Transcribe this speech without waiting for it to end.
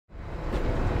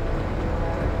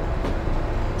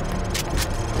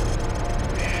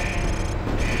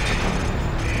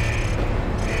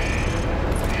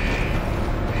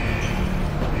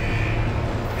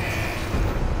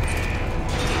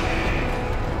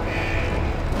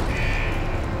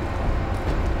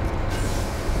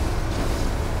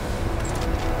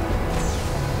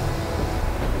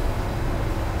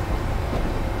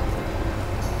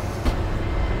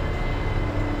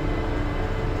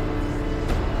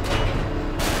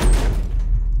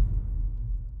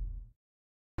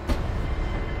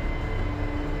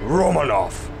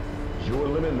Romanov! You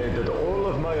eliminated all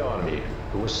of my army,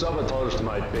 who sabotaged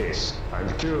my base,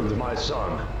 and killed my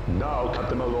son. Now,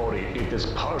 Captain Mallory, it is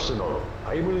personal.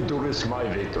 I'm willing to risk my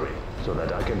victory, so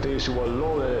that I can face you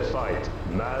alone in a fight,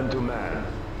 man to man.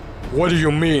 What do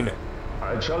you mean?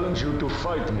 I challenge you to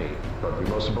fight me, but we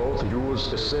must both use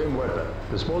the same weapon.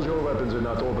 Dispose your weapons in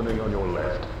that opening on your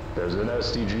left. There's an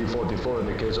STG-44 in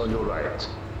the case on your right.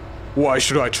 Why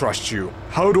should I trust you?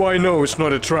 How do I know it's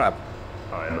not a trap?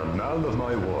 I'm a man of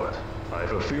my word. I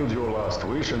fulfilled your last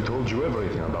wish and told you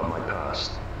everything about my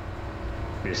past.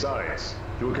 Besides,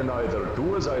 you can either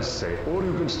do as I say, or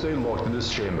you can stay locked in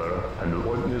this chamber and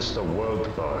witness the world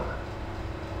burn.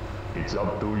 It's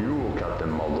up to you,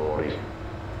 Captain Mallory.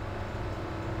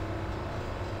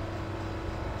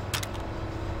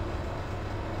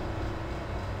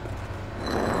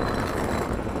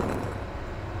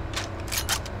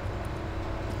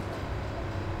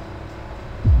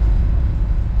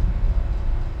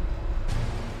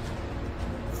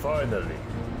 Finally,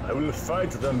 I will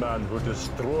fight the man who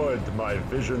destroyed my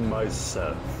vision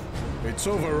myself. It's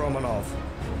over, Romanov.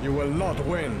 You will not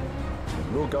win.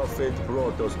 Look how fate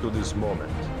brought us to this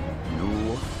moment. You,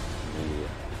 me,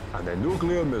 and a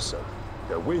nuclear missile.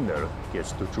 The winner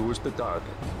gets to choose the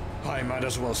target. I might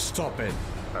as well stop it.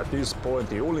 At this point,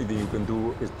 the only thing you can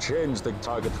do is change the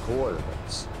target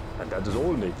coordinates. And that is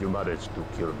only if you manage to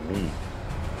kill me.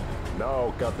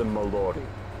 Now, Captain Mallory,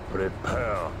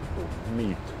 prepare to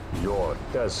meet your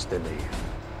destiny.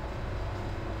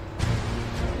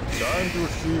 Time to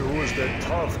see who's the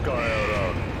tough guy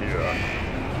around here.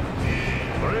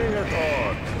 Bring it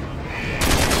on!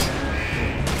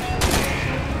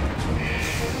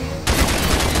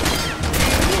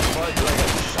 You fight like a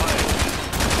child.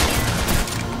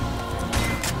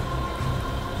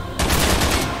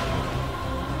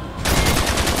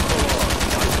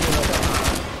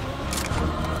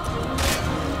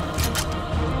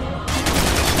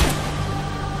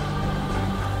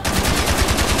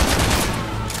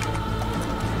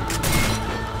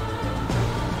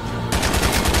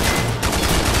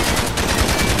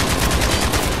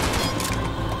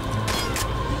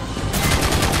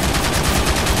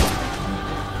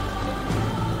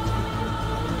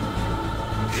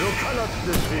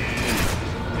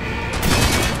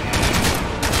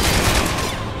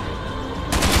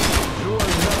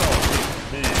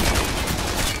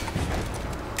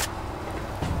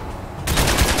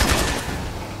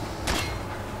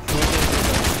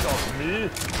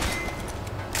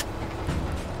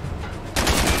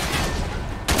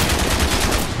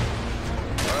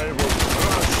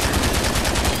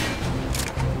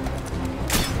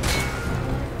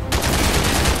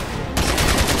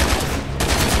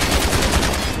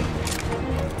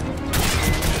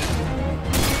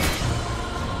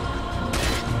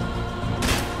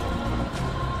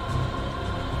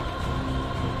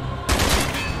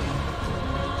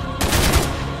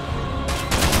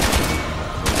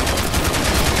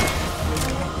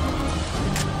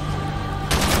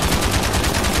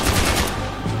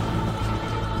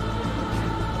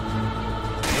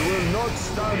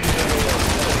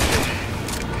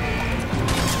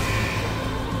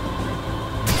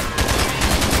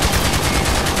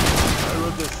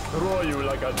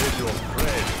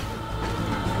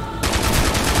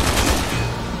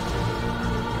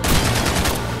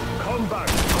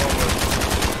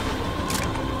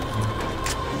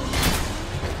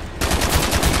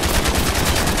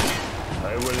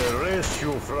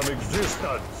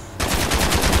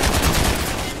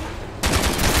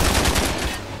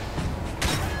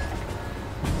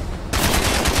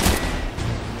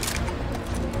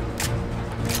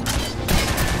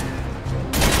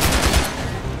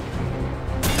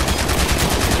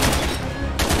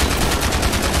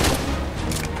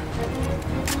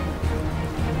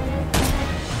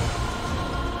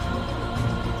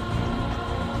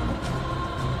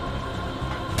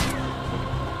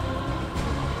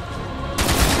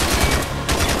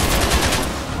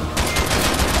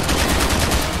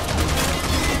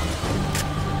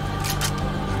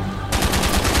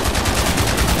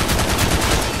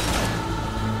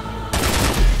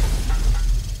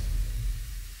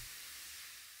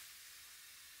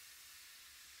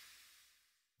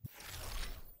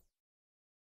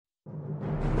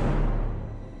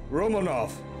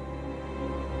 Romanov!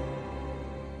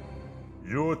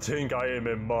 You think I am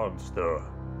a monster,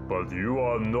 but you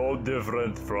are no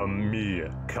different from me,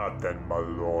 Captain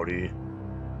Mallory.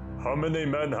 How many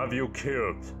men have you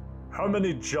killed? How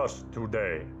many just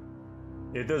today?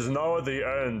 It is now at the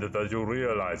end that you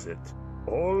realize it,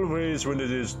 always when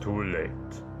it is too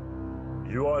late.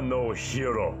 You are no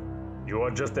hero. You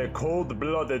are just a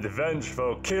cold-blooded,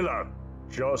 vengeful killer.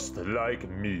 just like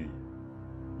me.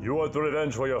 You want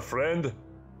revenge for your friend?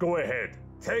 Go ahead,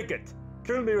 take it.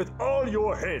 Kill me with all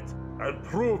your hate and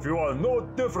prove you are no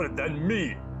different than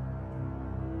me.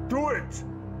 Do it!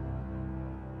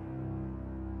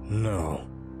 No.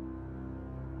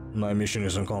 My mission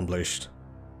is accomplished.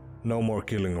 No more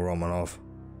killing Romanov.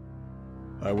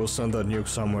 I will send that nuke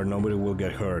somewhere nobody will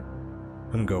get hurt,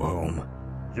 and go home.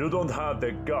 You don't have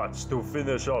the guts to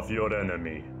finish off your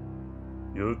enemy.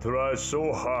 You try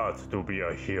so hard to be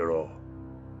a hero.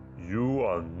 You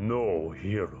are no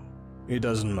hero. It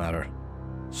doesn't matter.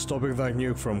 Stopping that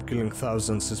nuke from killing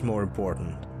thousands is more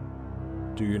important.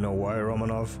 Do you know why,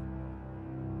 Romanov?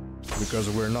 Because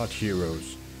we're not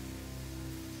heroes.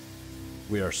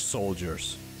 We are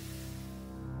soldiers.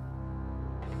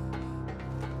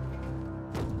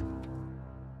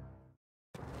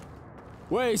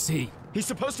 Where is he? He's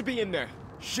supposed to be in there.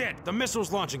 Shit, the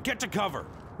missile's launching. Get to cover.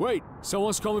 Wait,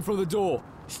 someone's coming from the door.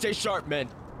 Stay sharp, men.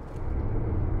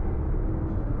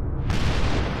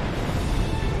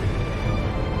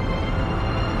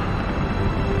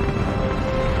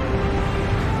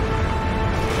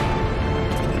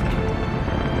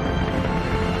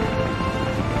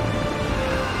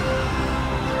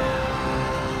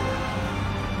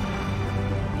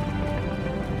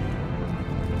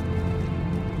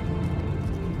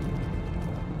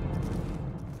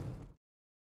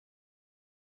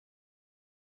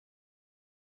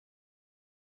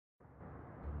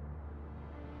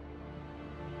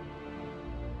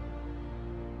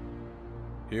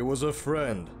 He was a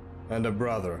friend and a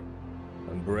brother,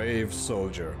 a brave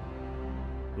soldier.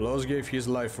 Loz gave his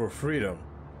life for freedom,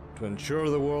 to ensure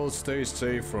the world stays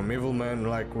safe from evil men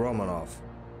like Romanov.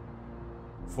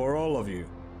 For all of you,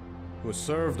 who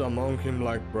served among him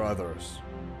like brothers,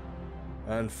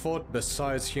 and fought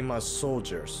beside him as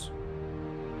soldiers.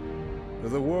 To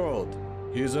the world,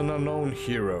 he is an unknown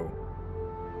hero.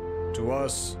 To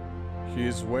us, he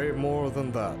is way more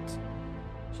than that.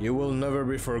 He will never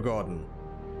be forgotten,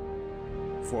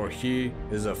 for he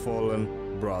is a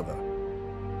fallen brother.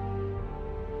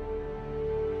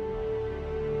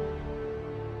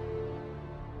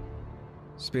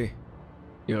 SPi,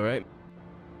 you alright?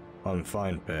 I'm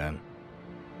fine, Pan.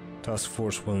 Task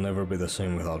Force will never be the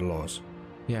same without Loz.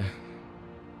 Yeah,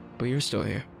 but you're still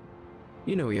here.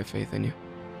 You know we have faith in you.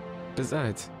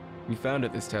 Besides, you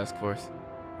founded this task force.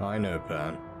 I know,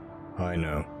 Pan. I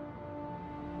know.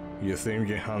 You think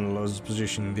you handle Loz's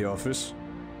position in the office?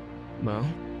 Well,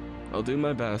 I'll do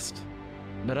my best,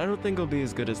 but I don't think I'll be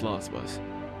as good as Loz was.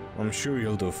 I'm sure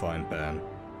you'll do fine, Pan.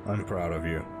 I'm proud of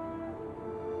you.